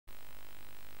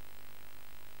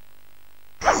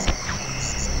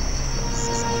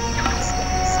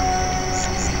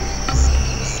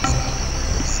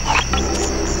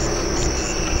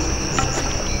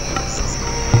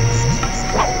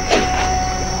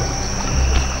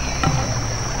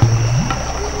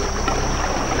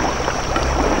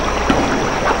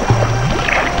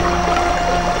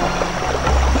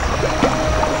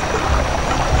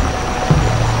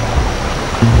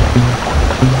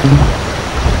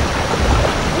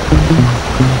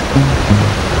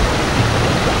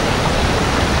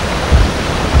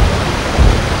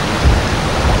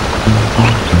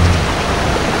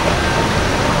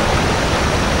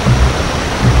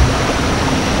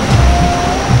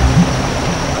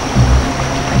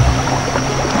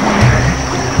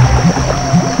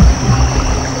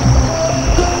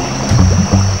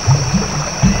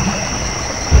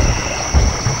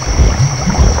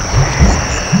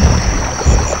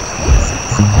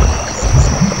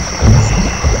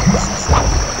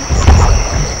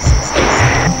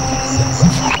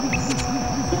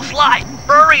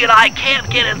can't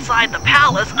get inside the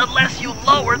palace unless you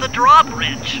lower the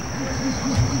drawbridge.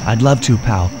 I'd love to,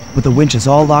 pal, but the winch is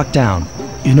all locked down.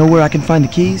 You know where I can find the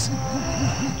keys?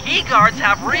 Key guards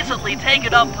have recently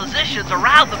taken up positions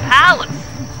around the palace.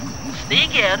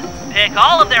 Sneak in, pick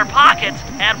all of their pockets,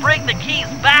 and bring the keys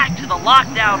back to the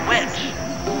lockdown winch.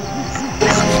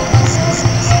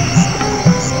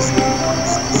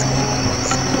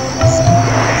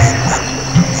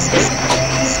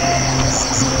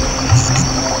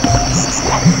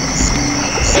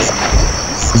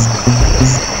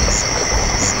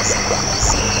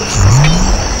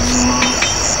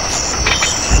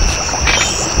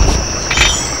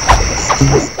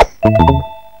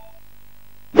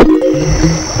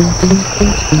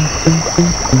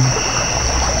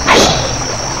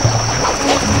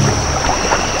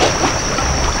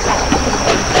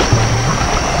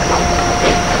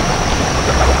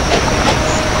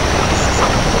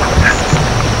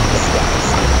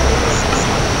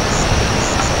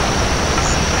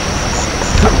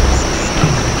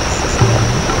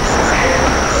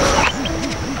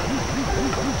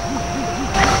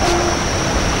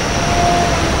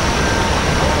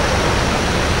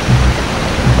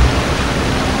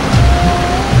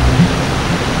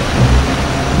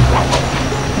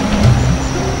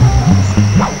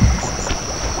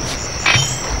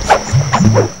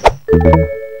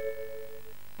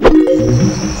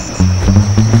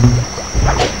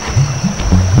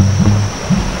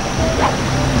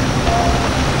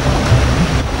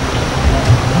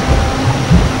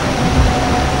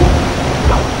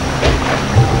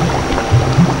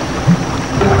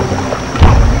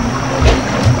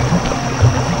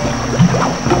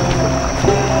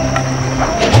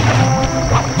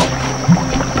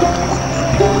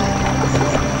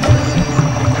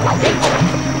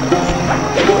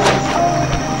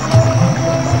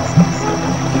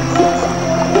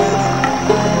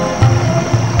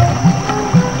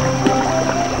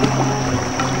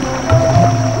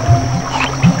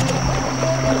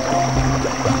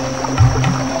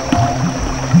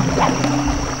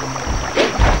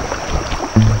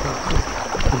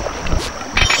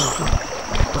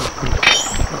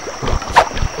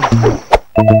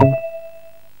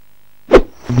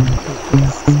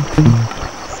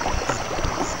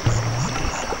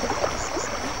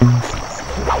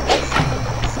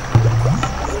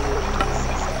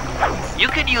 You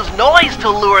can use noise to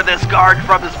lure this guard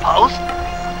from his post.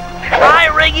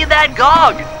 Try ringing that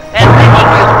gong and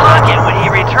picking his pocket when he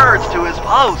returns to his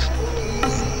post.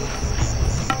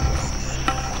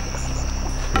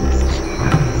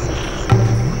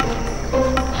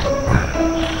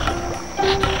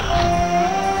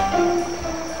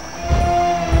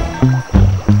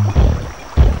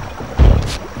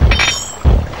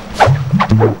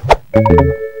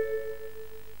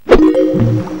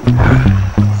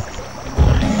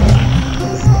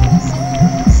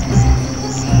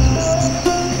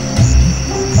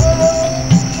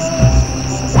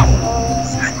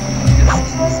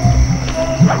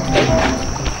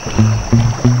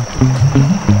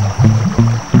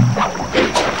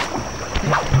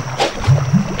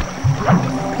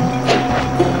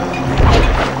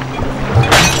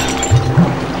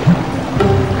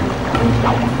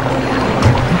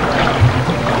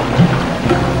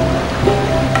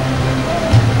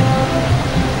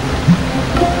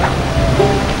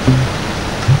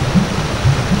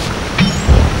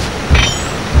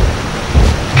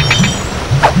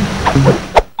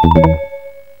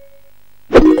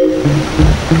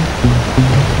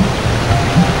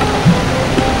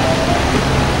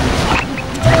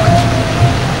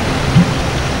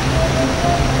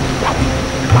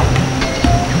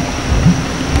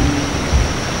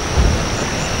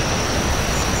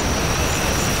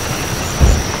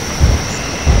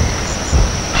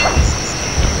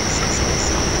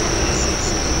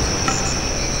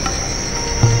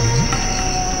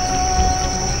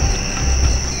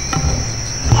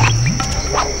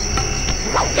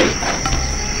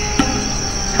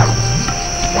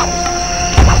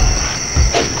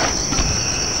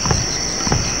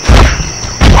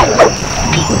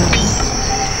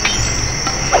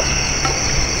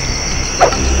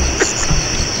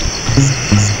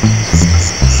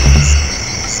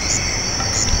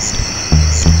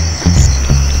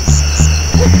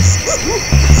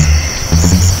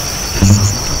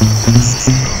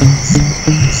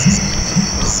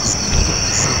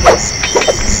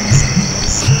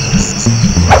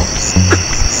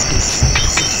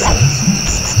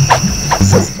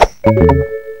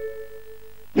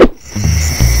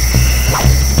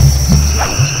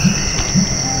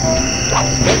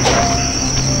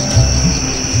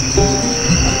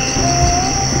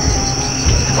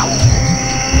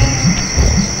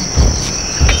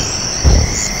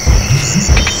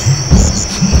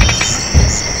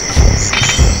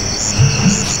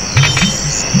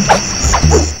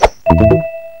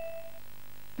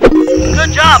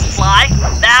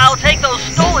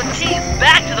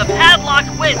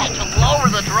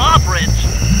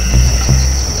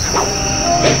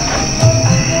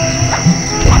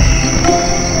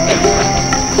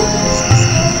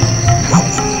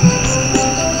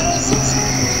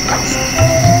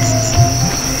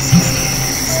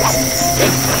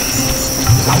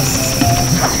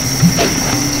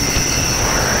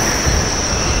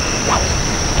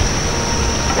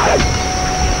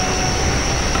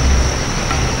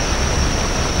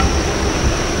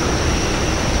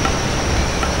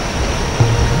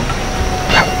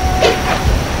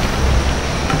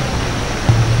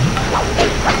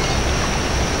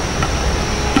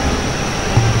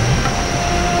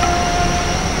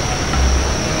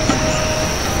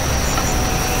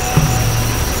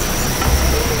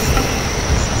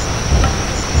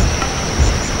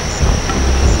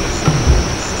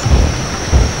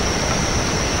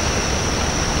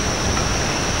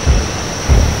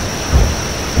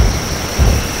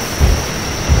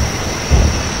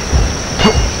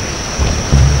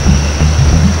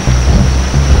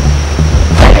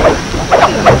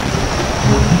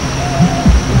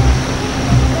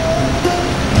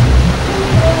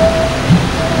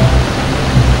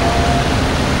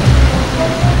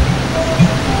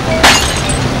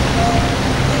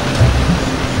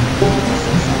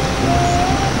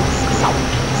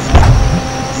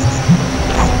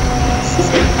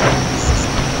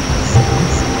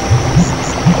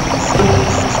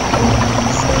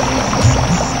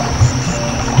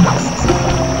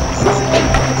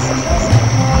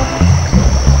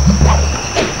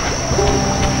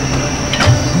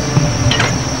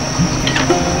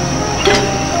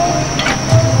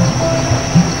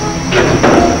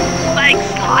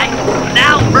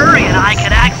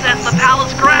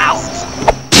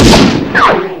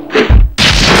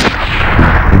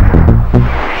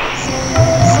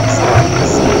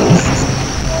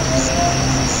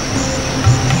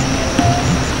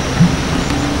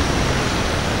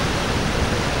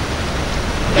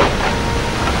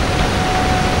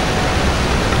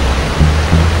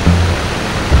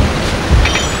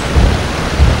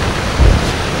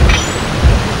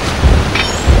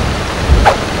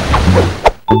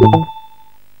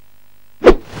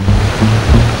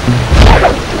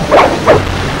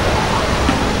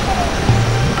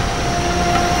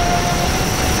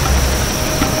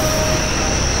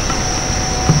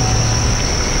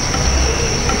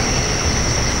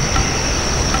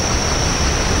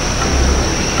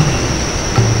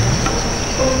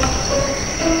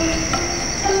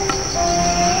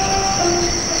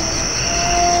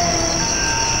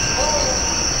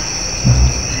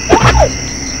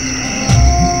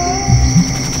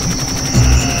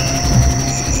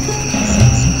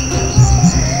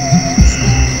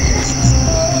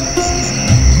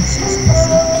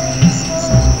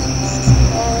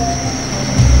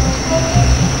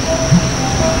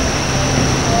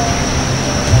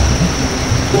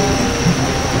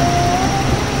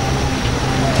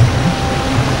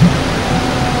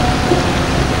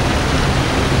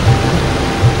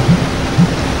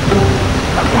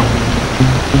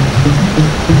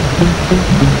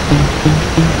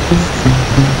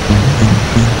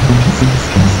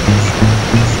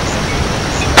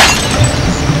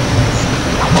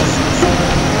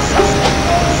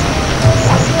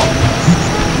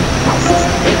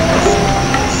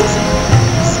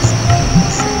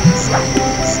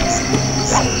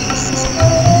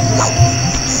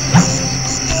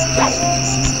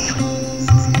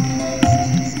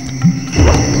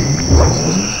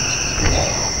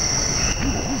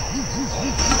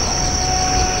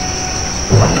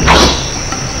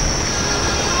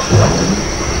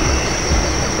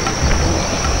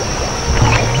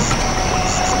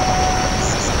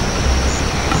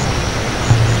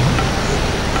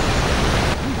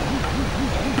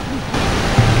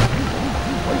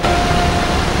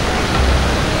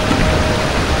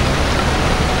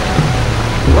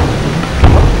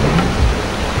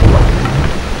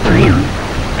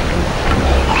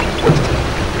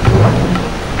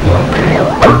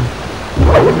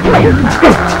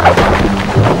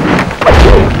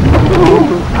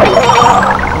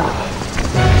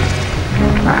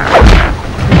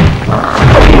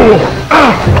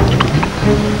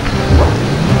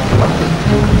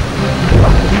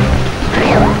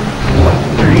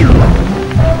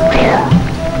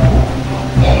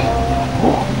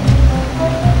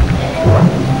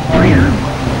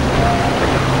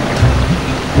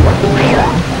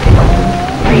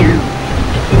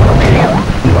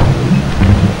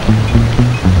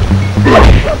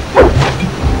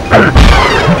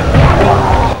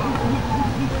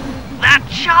 That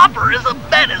chopper is a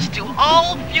menace to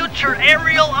all future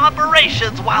aerial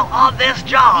operations while on this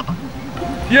job.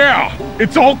 Yeah,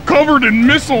 it's all covered in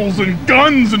missiles and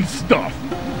guns and stuff.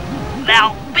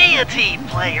 Now be a team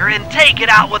player and take it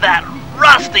out with that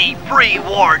rusty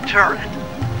pre-war turret.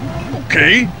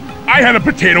 Okay, I had a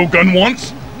potato gun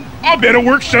once. I'll bet it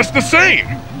works just the same.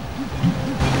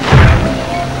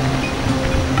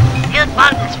 Hit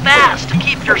buttons fast to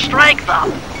keep your strength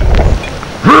up.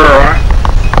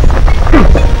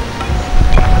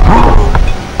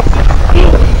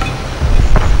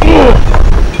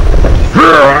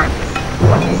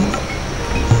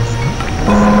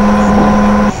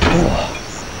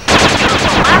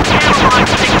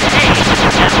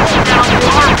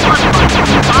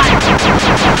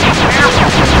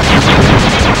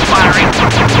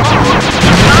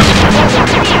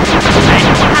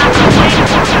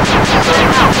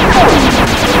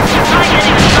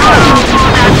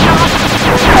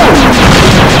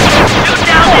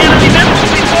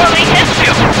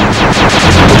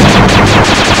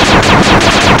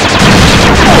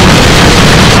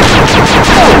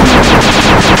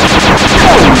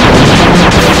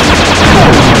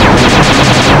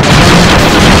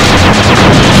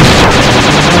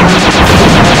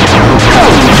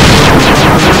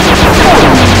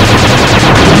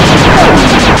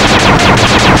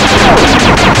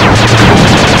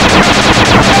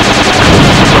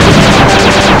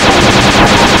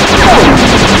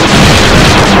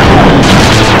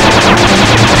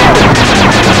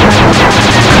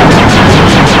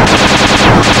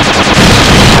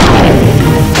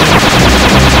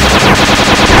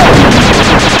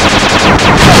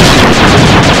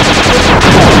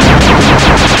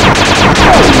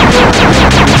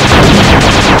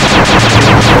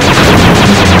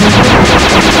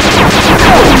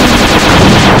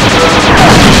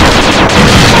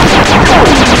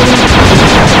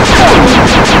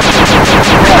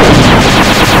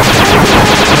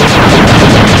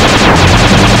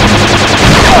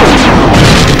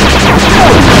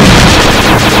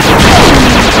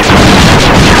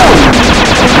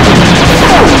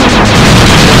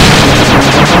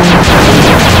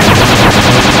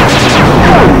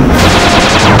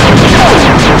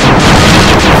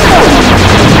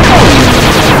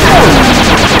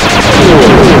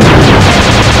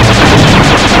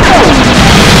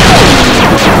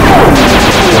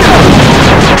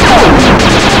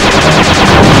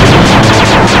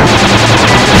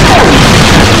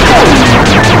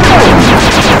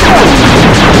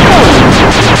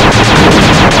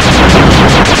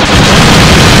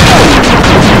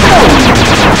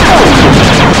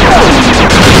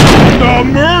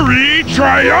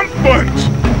 Triumphant!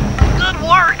 Good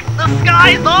work! The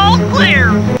sky's all clear!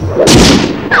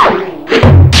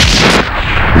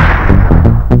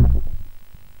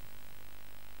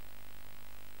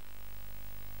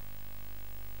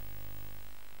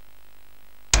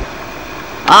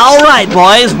 Alright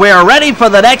boys, we're ready for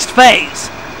the next phase.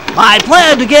 My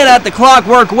plan to get at the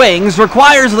clockwork wings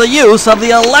requires the use of the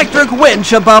electric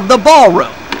winch above the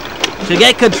ballroom. To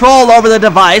get control over the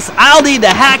device, I'll need to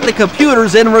hack the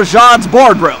computers in Rajan's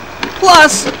boardroom.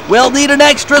 Plus, we'll need an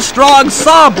extra strong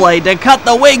saw blade to cut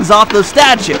the wings off the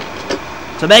statue.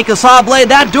 To make a saw blade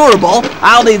that durable,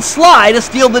 I'll need Sly to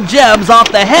steal the gems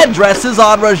off the headdresses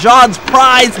on Rajan's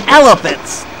prize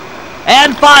elephants.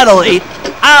 And finally,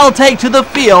 I'll take to the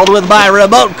field with my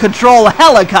remote control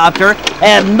helicopter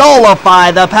and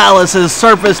nullify the palace's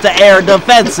surface-to-air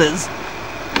defenses.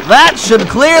 That should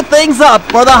clear things up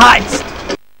for the heist.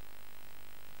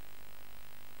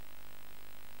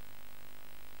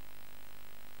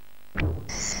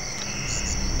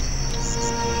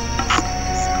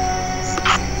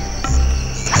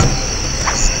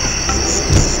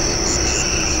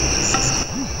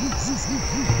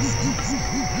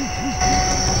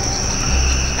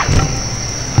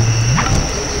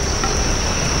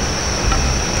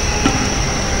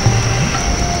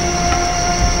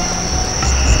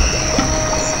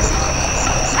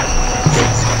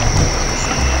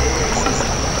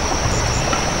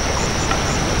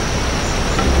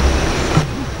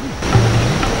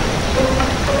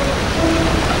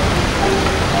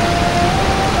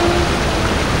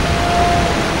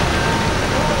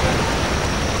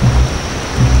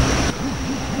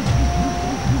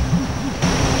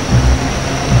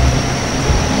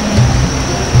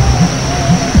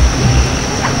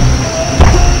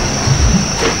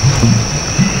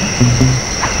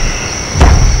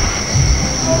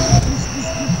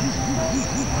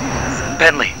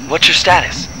 Bentley, what's your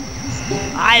status?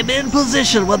 I'm in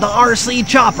position with the RC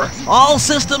chopper. All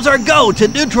systems are go to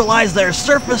neutralize their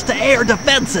surface-to-air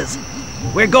defenses.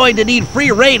 We're going to need free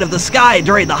reign of the sky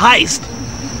during the heist.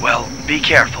 Well, be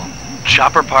careful.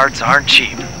 Chopper parts aren't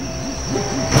cheap.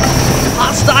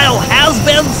 Hostile has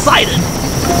been sighted.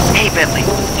 Hey Bentley,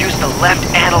 use the left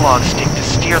analog stick to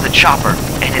steer the chopper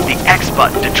and hit the X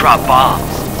button to drop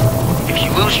bombs. If you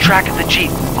lose track of the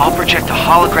Jeep, I'll project a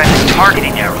holographic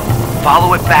targeting arrow.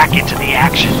 Follow it back into the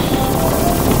action.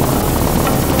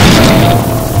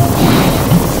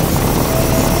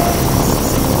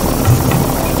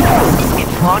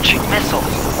 It's launching missiles.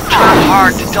 Try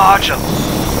hard to dodge them.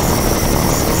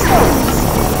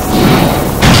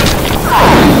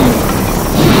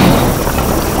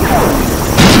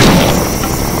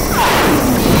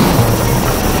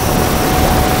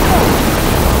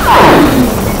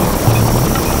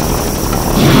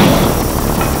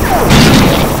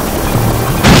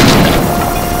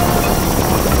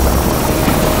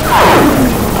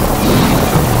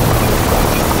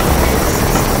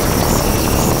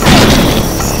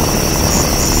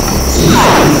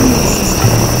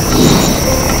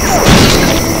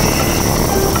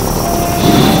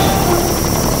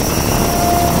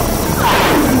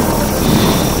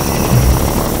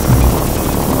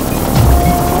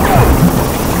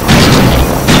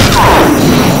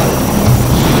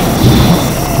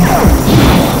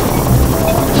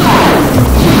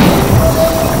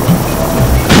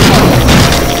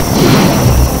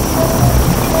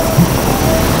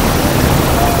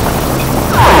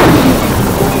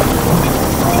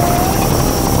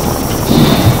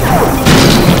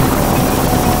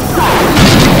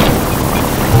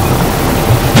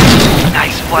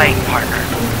 Flying partner.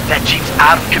 That Jeep's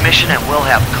out of commission and we'll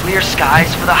have clear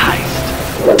skies for the heist.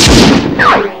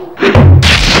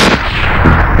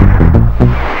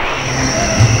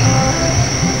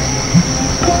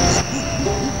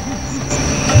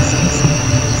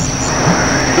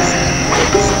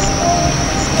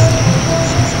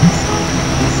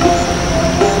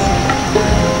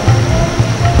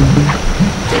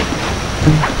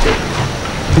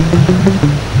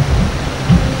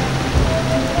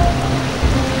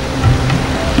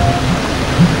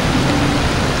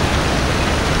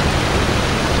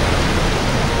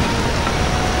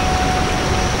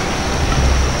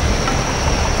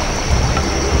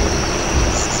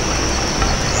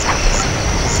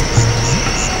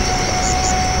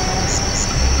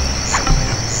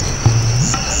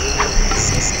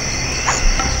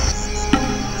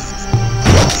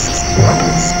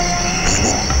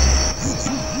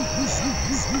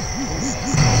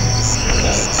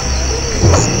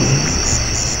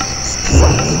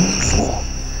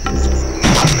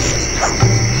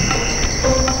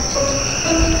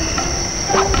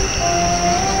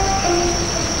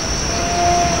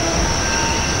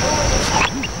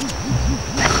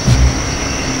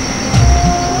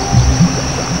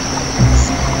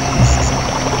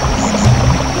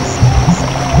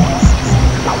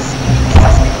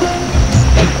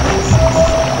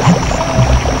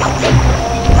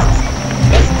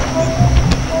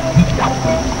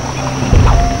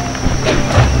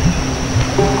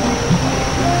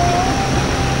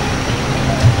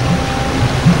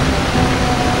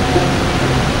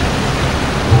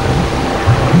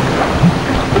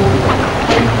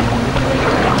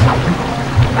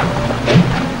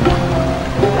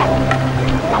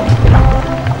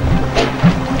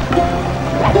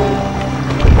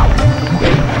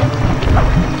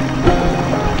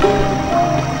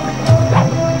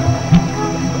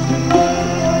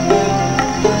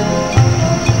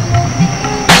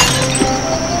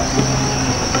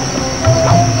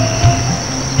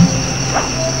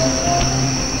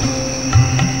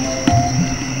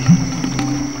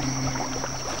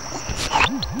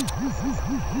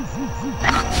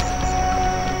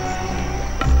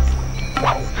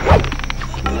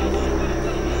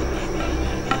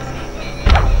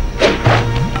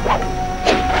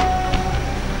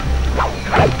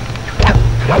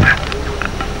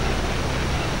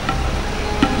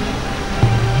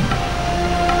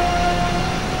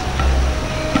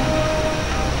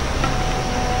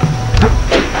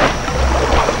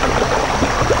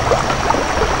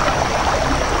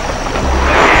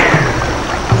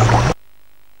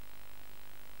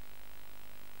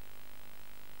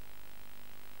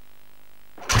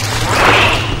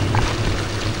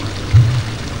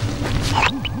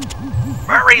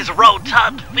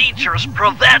 rotund features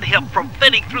prevent him from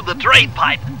fitting through the drain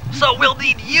pipe, so we'll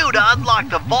need you to unlock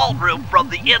the vault room from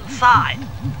the inside.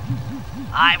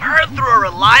 I've heard through a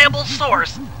reliable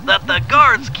source that the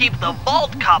guards keep the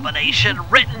vault combination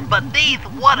written beneath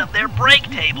one of their break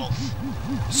tables.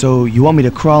 So you want me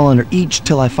to crawl under each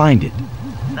till I find it?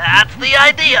 That's the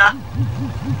idea.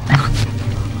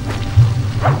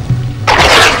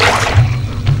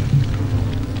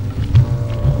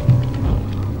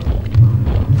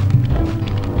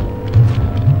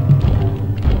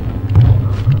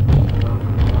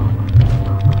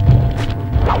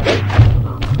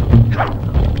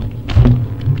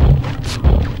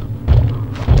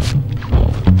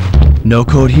 No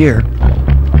code here.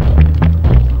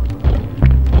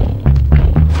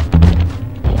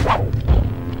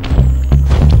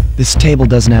 This table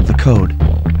doesn't have the code.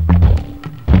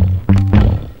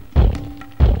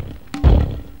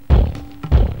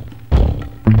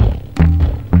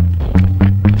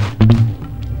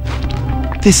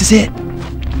 This is it.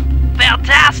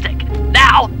 Fantastic.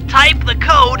 Now, type the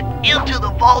code into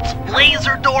the vault's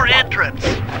laser door entrance.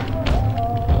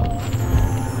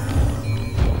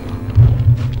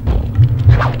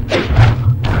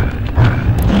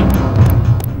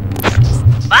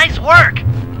 Nice work!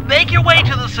 Make your way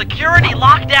to the security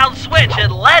lockdown switch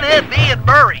and let in me and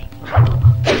Murray.